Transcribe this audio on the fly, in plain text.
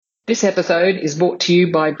This episode is brought to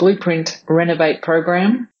you by Blueprint Renovate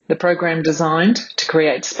Program, the program designed to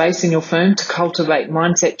create space in your firm to cultivate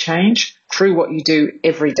mindset change through what you do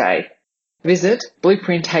every day. Visit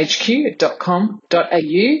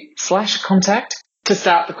blueprinthq.com.au/contact to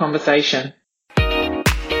start the conversation.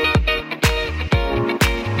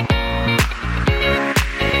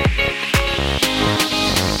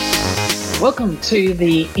 Welcome to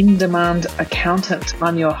the In-Demand Accountant.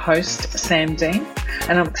 I'm your host, Sam Dean,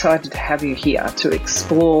 and I'm excited to have you here to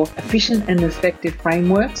explore efficient and effective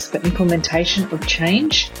frameworks for implementation of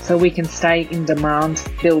change so we can stay in demand,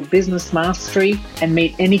 build business mastery, and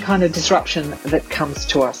meet any kind of disruption that comes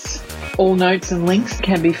to us. All notes and links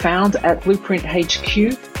can be found at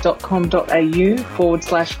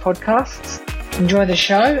blueprinthq.com.au/podcasts. Enjoy the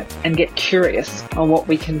show and get curious on what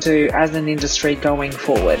we can do as an industry going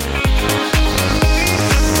forward.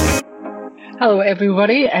 Hello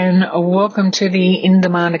everybody and welcome to the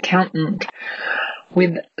In-Demand Accountant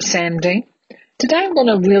with Sam Dean. Today I'm going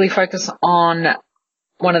to really focus on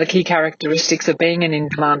one of the key characteristics of being an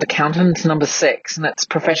in-demand accountant. It's number 6, and that's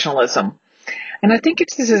professionalism. And I think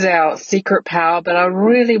this is our secret power, but I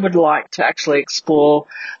really would like to actually explore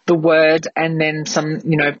the word and then some,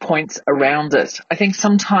 points around it. I think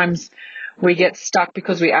sometimes we get stuck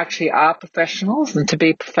because we actually are professionals, and to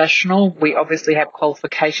be professional, we obviously have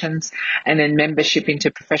qualifications and then membership into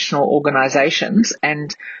professional organisations,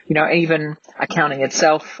 and even accounting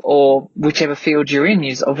itself or whichever field you're in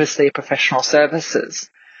is obviously a professional services.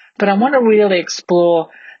 But I want to really explore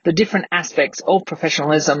the different aspects of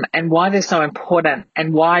professionalism and why they're so important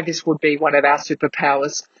and why this would be one of our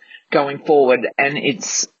superpowers going forward. And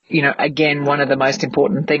it's, again, one of the most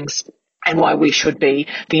important things, and why we should be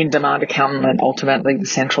the in-demand accountant and ultimately the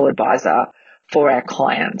central advisor for our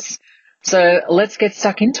clients. So let's get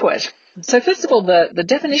stuck into it. So first of all, the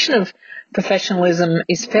definition of professionalism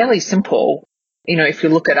is fairly simple. If you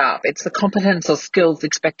look it up, it's the competence or skills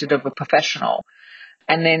expected of a professional.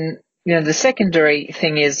 And then, the secondary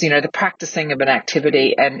thing is, the practicing of an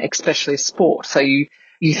activity, and especially sport. So you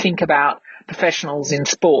think about professionals in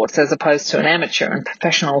sports as opposed to an amateur, and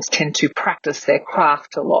professionals tend to practice their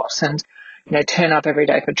craft a lot and, turn up every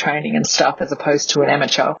day for training and stuff, as opposed to an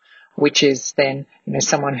amateur, which is then,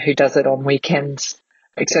 someone who does it on weekends,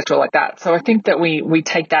 etc. like that. So I think that we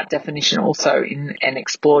take that definition also and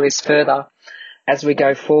explore this further as we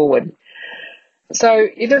go forward. So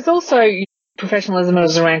it is also professionalism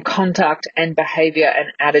is around conduct and behaviour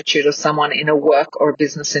and attitude of someone in a work or a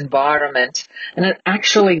business environment, and it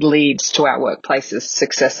actually leads to our workplace's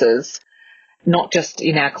successes, not just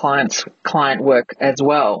in our client work as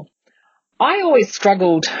well. I always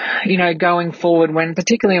struggled, going forward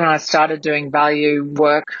particularly when I started doing value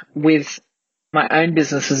work with my own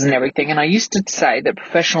businesses and everything, and I used to say that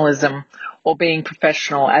professionalism or being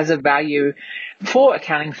professional as a value for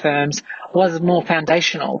accounting firms was more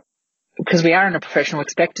foundational, because we are in a profession, we're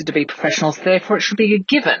expected to be professionals, therefore it should be a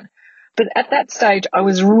given. But at that stage, I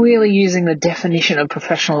was really using the definition of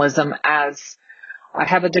professionalism as I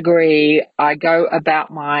have a degree, I go about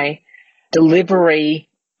my delivery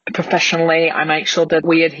professionally, I make sure that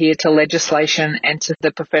we adhere to legislation and to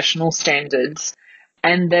the professional standards,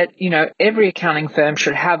 and that, every accounting firm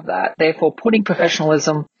should have that. Therefore, putting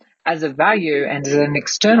professionalism as a value and as an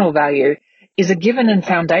external value is a given and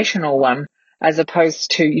foundational one, as opposed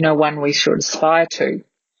to, one we should aspire to.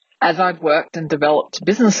 As I've worked and developed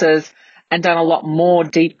businesses and done a lot more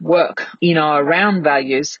deep work, around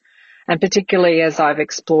values, and particularly as I've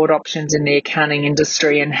explored options in the accounting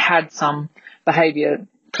industry and had some behaviour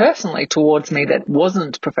personally towards me that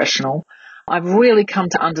wasn't professional, I've really come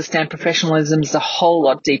to understand professionalism is a whole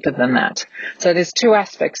lot deeper than that. So there's 2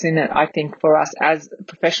 aspects in it, I think, for us as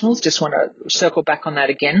professionals. Just want to circle back on that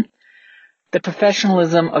again. The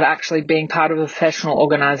professionalism of actually being part of a professional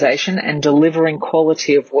organisation and delivering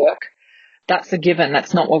quality of work, that's a given.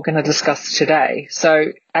 That's not what we're going to discuss today.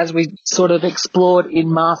 So as we sort of explored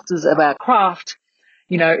in Masters of our craft,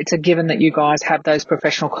 it's a given that you guys have those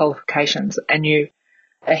professional qualifications and you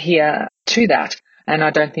adhere to that. And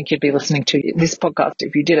I don't think you'd be listening to this podcast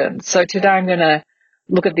if you didn't. So today I'm going to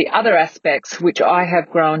look at the other aspects, which I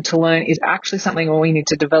have grown to learn is actually something we need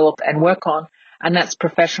to develop and work on. And that's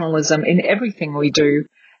professionalism in everything we do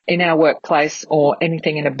in our workplace or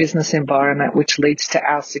anything in a business environment, which leads to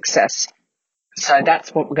our success. So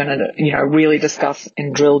that's what we're going to, really discuss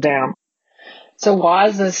and drill down. So why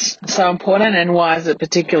is this so important, and why is it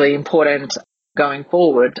particularly important going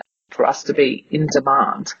forward for us to be in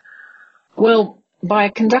demand? Well, by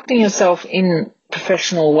conducting yourself in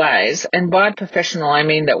professional ways, and by professional I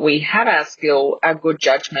mean that we have our skill, our good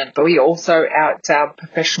judgment, but we also it's our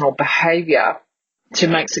professional behaviour to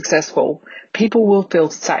make successful, people will feel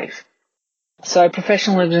safe. So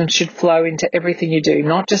professionalism should flow into everything you do,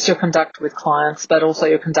 not just your conduct with clients, but also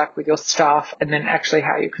your conduct with your staff, and then actually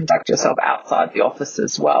how you conduct yourself outside the office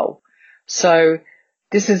as well. So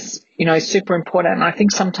this is, super important. And I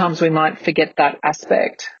think sometimes we might forget that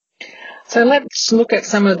aspect. So let's look at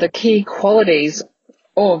some of the key qualities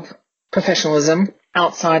of professionalism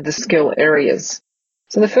outside the skill areas.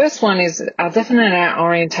 So the first one is definitely our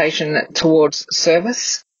orientation towards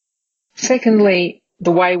service. Secondly,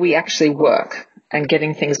 the way we actually work and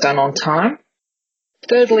getting things done on time.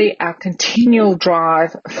 Thirdly, our continual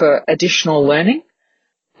drive for additional learning.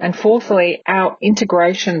 And fourthly, our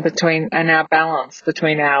integration and our balance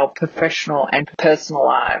between our professional and personal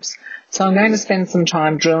lives. So I'm going to spend some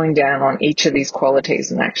time drilling down on each of these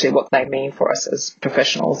qualities and actually what they mean for us as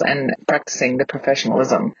professionals and practicing the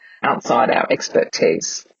professionalism outside our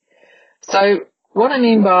expertise. So what I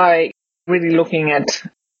mean by really looking at,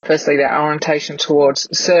 firstly, the orientation towards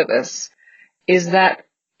service is that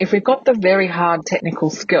if we've got the very hard technical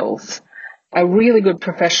skills, a really good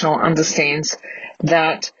professional understands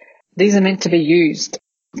that these are meant to be used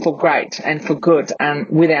for great and for good and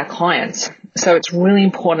with our clients. So it's really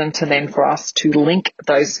important for us to link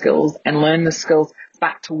those skills and learn the skills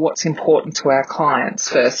back to what's important to our clients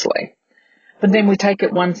firstly. But then we take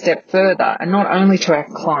it one step further, and not only to our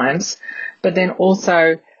clients, but then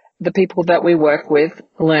also the people that we work with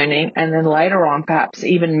learning, and then later on perhaps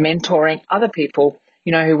even mentoring other people,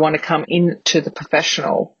 who want to come into the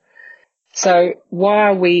professional. So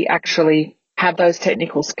while we actually have those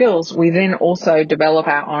technical skills, we then also develop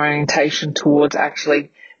our orientation towards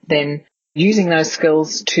actually then using those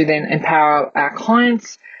skills to then empower our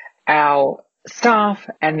clients, our staff,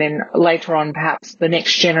 and then later on perhaps the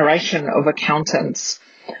next generation of accountants.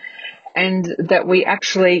 And that we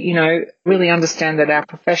actually, really understand that our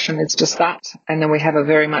profession is just that. And then we have a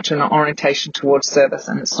very much an orientation towards service.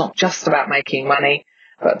 And it's not just about making money,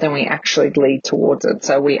 but then we actually lead towards it.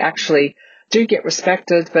 So we actually do get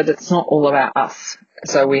respected, but it's not all about us.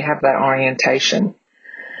 So we have that orientation.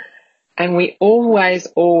 And we always,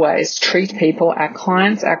 always treat people, our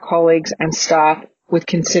clients, our colleagues and staff with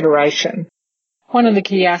consideration. One of the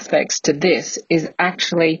key aspects to this is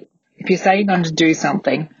actually, if you say you're going to do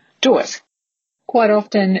something, do it. Quite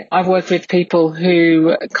often I've worked with people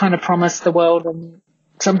who kind of promise the world and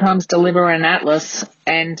sometimes deliver an atlas,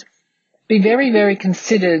 and be very, very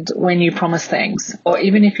considered when you promise things, or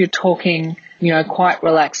even if you're talking, quite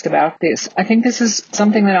relaxed about this. I think this is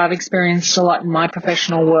something that I've experienced a lot in my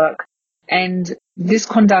professional work. And this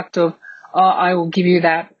conduct of, I will give you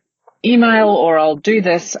that email or I'll do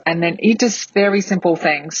this, and then it just very simple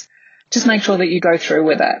things. Just make sure that you go through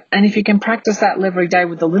with it. And if you can practice that every day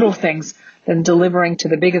with the little things, then delivering to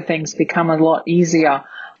the bigger things become a lot easier,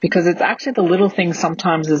 because it's actually the little things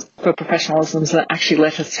sometimes is for professionalism that actually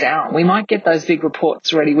let us down. We might get those big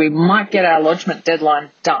reports ready. We might get our lodgement deadline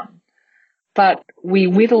done, but we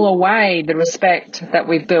whittle away the respect that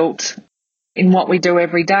we've built in what we do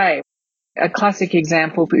every day. A classic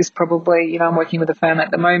example is probably, I'm working with a firm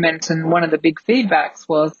at the moment, and one of the big feedbacks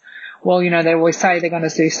was, they always say they're going to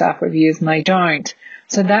do staff reviews and they don't.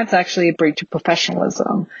 So that's actually a breach of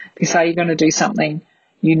professionalism. If you say you're going to do something,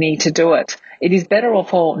 you need to do it. It is better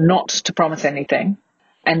off not to promise anything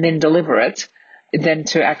and then deliver it than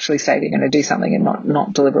to actually say they're going to do something and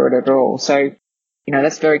not deliver it at all. So,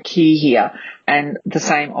 that's very key here. And the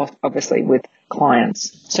same obviously with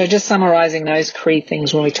clients. So just summarizing those key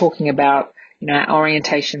things when we're talking about,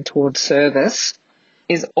 orientation towards service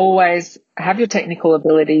is always have your technical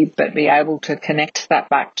ability, but be able to connect that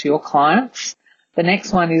back to your clients. The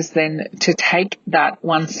next one is then to take that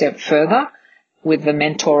one step further with the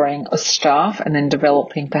mentoring of staff and then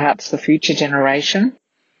developing perhaps the future generation.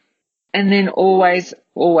 And then always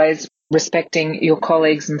respecting your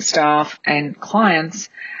colleagues and staff and clients.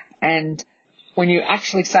 And when you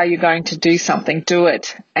actually say you're going to do something, do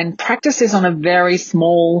it. And practice this on a very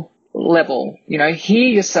small level. Hear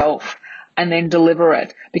yourself and then deliver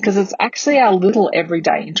it, because it's actually our little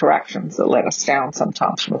everyday interactions that let us down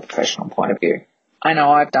sometimes from a professional point of view. I know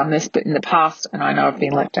I've done this in the past, and I know I've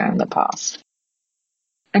been let down in the past.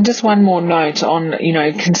 And just one more note on,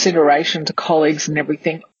 consideration to colleagues and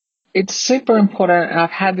everything. It's super important, and I've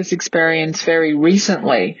had this experience very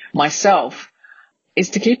recently myself,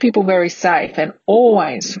 is to keep people very safe, and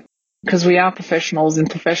always, because we are professionals in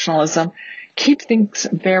professionalism, keep things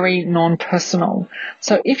very non-personal.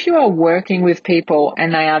 So if you are working with people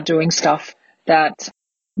and they are doing stuff that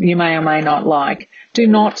you may or may not like, do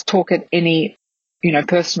not talk at any,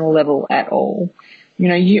 personal level at all.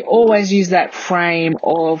 You always use that frame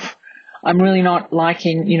of, I'm really not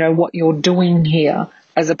liking, what you're doing here,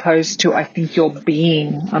 as opposed to I think you're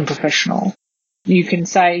being unprofessional. You can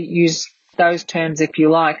use those terms if you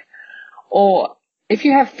like. Or if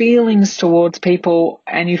you have feelings towards people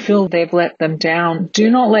and you feel they've let them down, do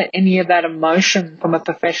not let any of that emotion from a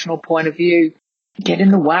professional point of view get in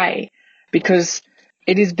the way, because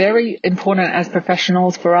it is very important as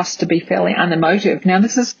professionals for us to be fairly unemotive. Now,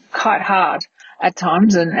 this is quite hard at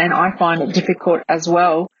times, and I find it difficult as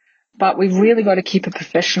well, but we've really got to keep it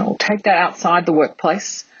professional. Take that outside the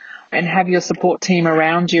workplace and have your support team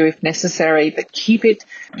around you if necessary, but keep it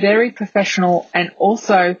very professional, and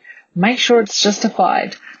also make sure it's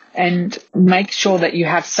justified, and make sure that you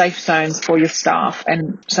have safe zones for your staff,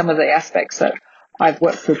 and some of the aspects that I've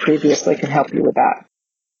worked through previously can help you with that.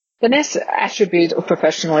 The next attribute of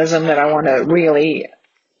professionalism that I want to really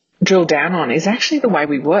drill down on is actually the way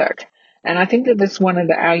we work. And I think that that's one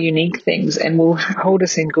of our unique things and will hold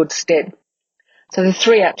us in good stead. So there's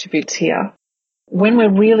 3 attributes here. When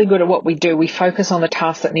we're really good at what we do, we focus on the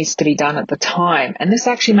task that needs to be done at the time. And this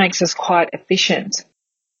actually makes us quite efficient.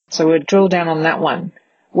 So we'll drill down on that one.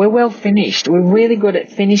 We're well finished. We're really good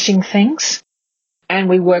at finishing things, and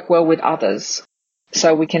we work well with others.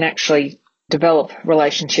 So we can actually develop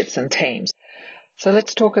relationships and teams. So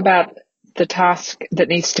let's talk about the task that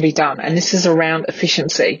needs to be done. And this is around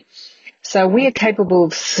efficiency. So we are capable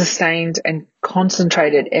of sustained and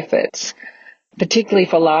concentrated efforts, particularly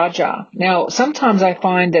for larger. Now, sometimes I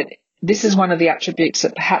find that this is one of the attributes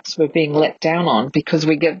that perhaps we're being let down on, because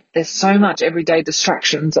there's so much everyday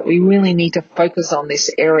distractions that we really need to focus on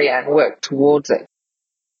this area and work towards it.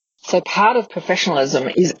 So part of professionalism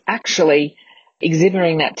is actually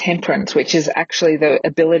exhibiting that temperance, which is actually the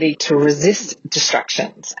ability to resist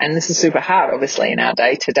distractions. And this is super hard, obviously, in our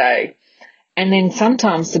day to day. And then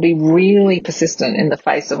sometimes to be really persistent in the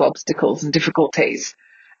face of obstacles and difficulties.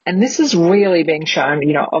 And this is really being shown,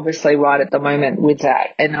 obviously right at the moment with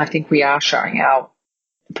that. And I think we are showing our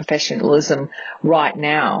professionalism right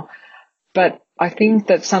now. But I think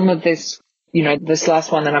that some of this, this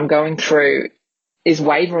last one that I'm going through is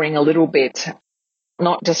wavering a little bit,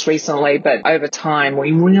 not just recently, but over time.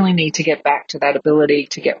 We really need to get back to that ability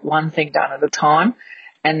to get one thing done at a time,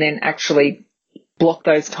 and then actually block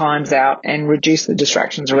those times out and reduce the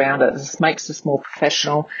distractions around it. This makes us more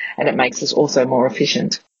professional, and it makes us also more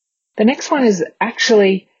efficient. The next one is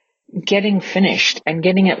actually getting finished and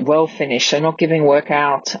getting it well finished, so not giving work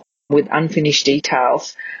out with unfinished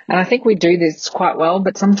details. And I think we do this quite well,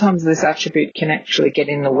 but sometimes this attribute can actually get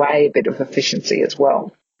in the way a bit of efficiency as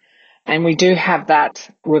well. And we do have that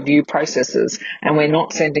review processes, and we're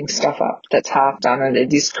not sending stuff up that's half done and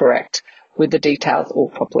it is correct with the details all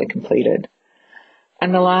properly completed.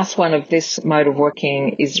 And the last one of this mode of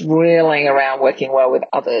working is really around working well with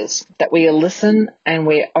others, that we listen and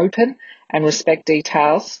we're open and respect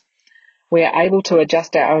details. We are able to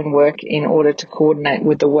adjust our own work in order to coordinate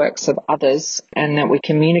with the works of others, and that we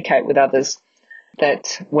communicate with others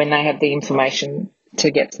that when they have the information to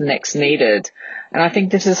get to the next needed. And I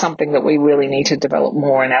think this is something that we really need to develop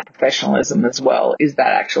more in our professionalism as well, is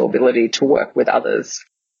that actual ability to work with others.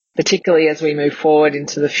 Particularly as we move forward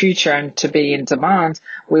into the future and to be in demand,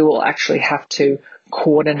 we will actually have to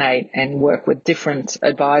coordinate and work with different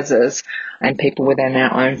advisors and people within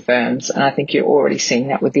our own firms. And I think you're already seeing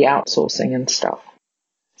that with the outsourcing and stuff.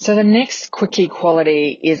 So the next quickie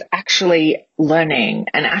quality is actually learning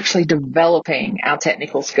and actually developing our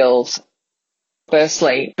technical skills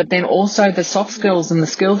firstly, but then also the soft skills and the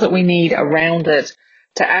skills that we need around it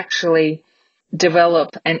to actually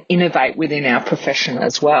develop and innovate within our profession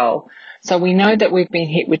as well. So we know that we've been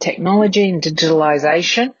hit with technology and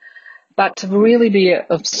digitalization, but to really be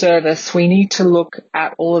of service, we need to look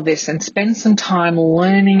at all of this and spend some time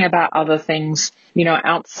learning about other things,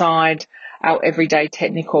 outside our everyday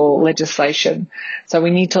technical legislation. So we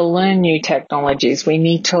need to learn new technologies. We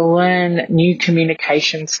need to learn new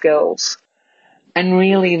communication skills, and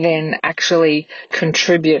really then actually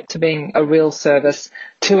contribute to being a real service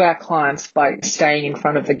to our clients by staying in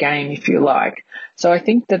front of the game, if you like. So I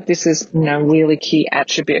think that this is, really key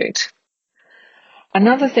attribute.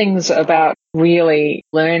 Another things about really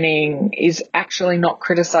learning is actually not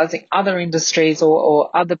criticizing other industries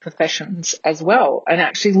or other professions as well, and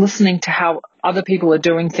actually listening to how other people are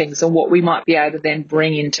doing things and what we might be able to then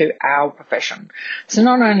bring into our profession. So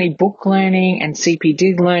not only book learning and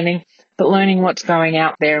CPD learning, but learning what's going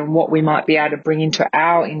out there and what we might be able to bring into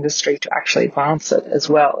our industry to actually advance it as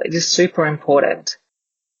well. It is super important.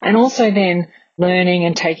 And also then learning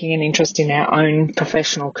and taking an interest in our own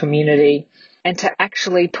professional community, and to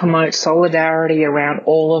actually promote solidarity around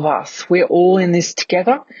all of us. We're all in this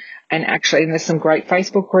together, And actually, there's some great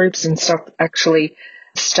Facebook groups and stuff actually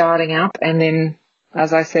starting up. And then,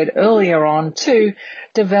 as I said earlier on, too,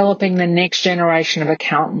 developing the next generation of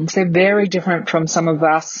accountants. They're very different from some of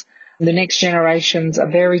us. The next generations are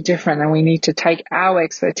very different, and we need to take our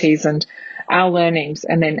expertise and our learnings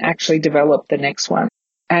and then actually develop the next one.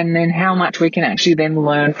 And then how much we can actually then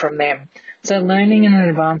learn from them. So learning and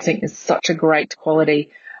advancing is such a great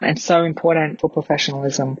quality and so important for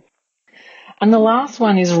professionalism. And the last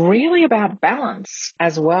one is really about balance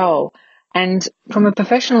as well. And from a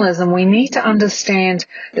professionalism, we need to understand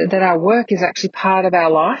that our work is actually part of our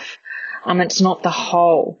life. It's not the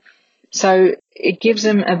whole. So it gives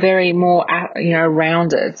them a very more,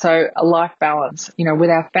 rounded, so a life balance, with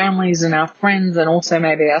our families and our friends and also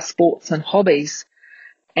maybe our sports and hobbies.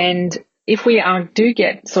 And if we do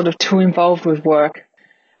get sort of too involved with work,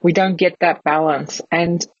 we don't get that balance.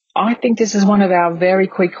 And I think this is one of our very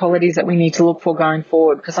key qualities that we need to look for going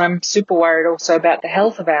forward, because I'm super worried also about the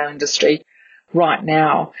health of our industry right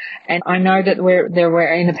now. And I know that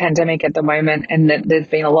we're in a pandemic at the moment and that there's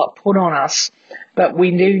been a lot put on us, but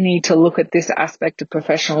we do need to look at this aspect of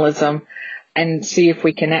professionalism and see if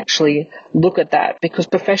we can actually look at that, because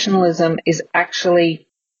professionalism is actually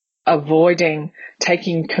avoiding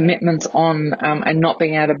taking commitments on and not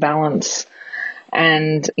being able to balance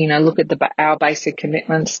and, look at our basic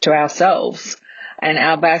commitments to ourselves. And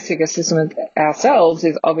our basic assessment ourselves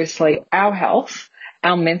is obviously our health,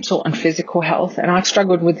 our mental and physical health. And I've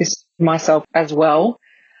struggled with this myself as well,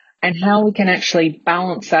 and how we can actually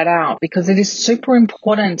balance that out, because it is super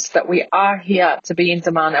important that we are here to be in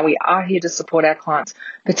demand and we are here to support our clients,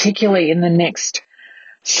 particularly in the next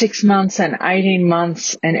 6 months and 18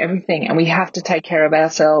 months and everything. And we have to take care of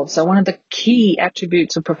ourselves. So one of the key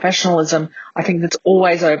attributes of professionalism, I think that's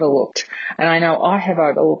always overlooked. And I know I have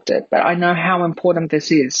overlooked it, but I know how important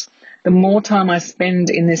this is. The more time I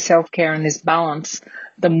spend in this self-care and this balance,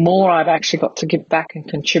 the more I've actually got to give back and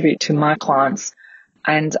contribute to my clients.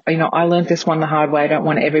 And, I learned this one the hard way. I don't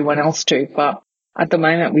want everyone else to, but at the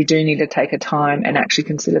moment we do need to take a time and actually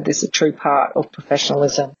consider this a true part of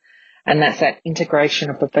professionalism. And that's that integration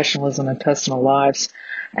of professionalism and personal lives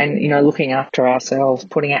and, looking after ourselves,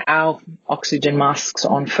 putting our oxygen masks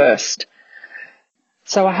on first.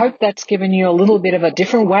 So I hope that's given you a little bit of a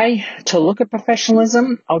different way to look at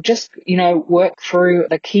professionalism. I'll just, work through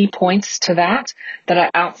the key points to that are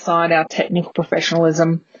outside our technical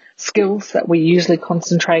professionalism skills that we usually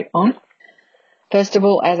concentrate on. First of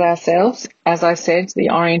all, as ourselves, as I said, the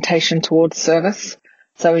orientation towards service.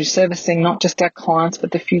 So we're servicing not just our clients,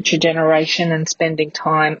 but the future generation and spending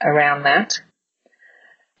time around that.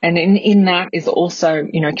 And in that is also,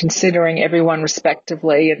 considering everyone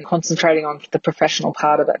respectively and concentrating on the professional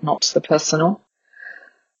part of it, not the personal.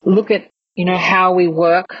 Look at, how we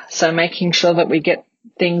work. So making sure that we get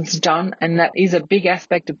things done. And that is a big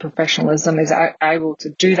aspect of professionalism, is able to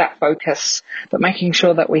do that focus, but making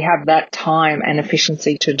sure that we have that time and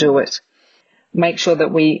efficiency to do it. Make sure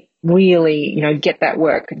that we really, get that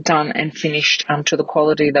work done and finished to the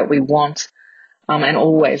quality that we want, and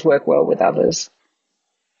always work well with others.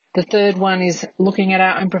 The third one is looking at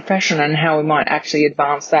our own profession and how we might actually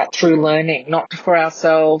advance that through learning, not for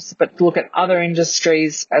ourselves, but look at other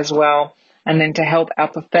industries as well, and then to help our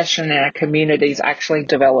profession and our communities actually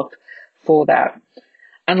develop for that.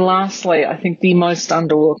 And lastly, I think the most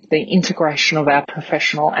underlooked, the integration of our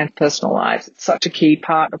professional and personal lives. It's such a key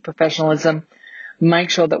part of professionalism.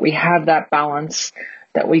 Make sure that we have that balance,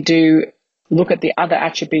 that we do look at the other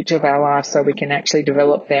attributes of our life so we can actually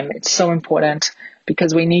develop them. It's so important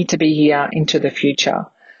because we need to be here into the future.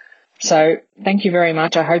 So thank you very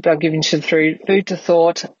much. I hope I've given you through food to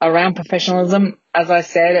thought around professionalism. As I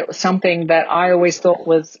said, it was something that I always thought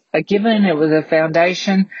was a given. It was a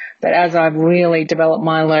foundation. But as I've really developed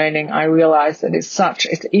my learning, I realized that it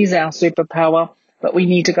is our superpower, but we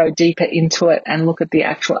need to go deeper into it and look at the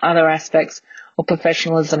actual other aspects of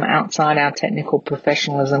professionalism outside our technical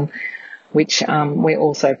professionalism, which we're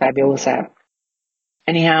also fabulous at.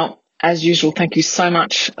 Anyhow, as usual, thank you so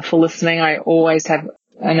much for listening. I always have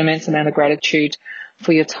an immense amount of gratitude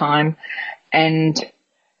for your time. And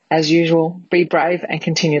as usual, be brave and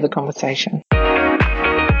continue the conversation.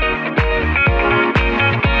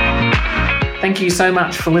 Thank you so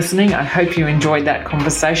much for listening. I hope you enjoyed that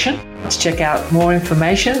conversation. To check out more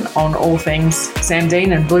information on all things Sam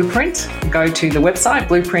Dean and Blueprint, go to the website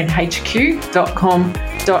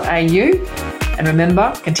blueprinthq.com.au. And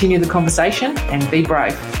remember, continue the conversation and be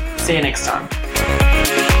brave. See you next time.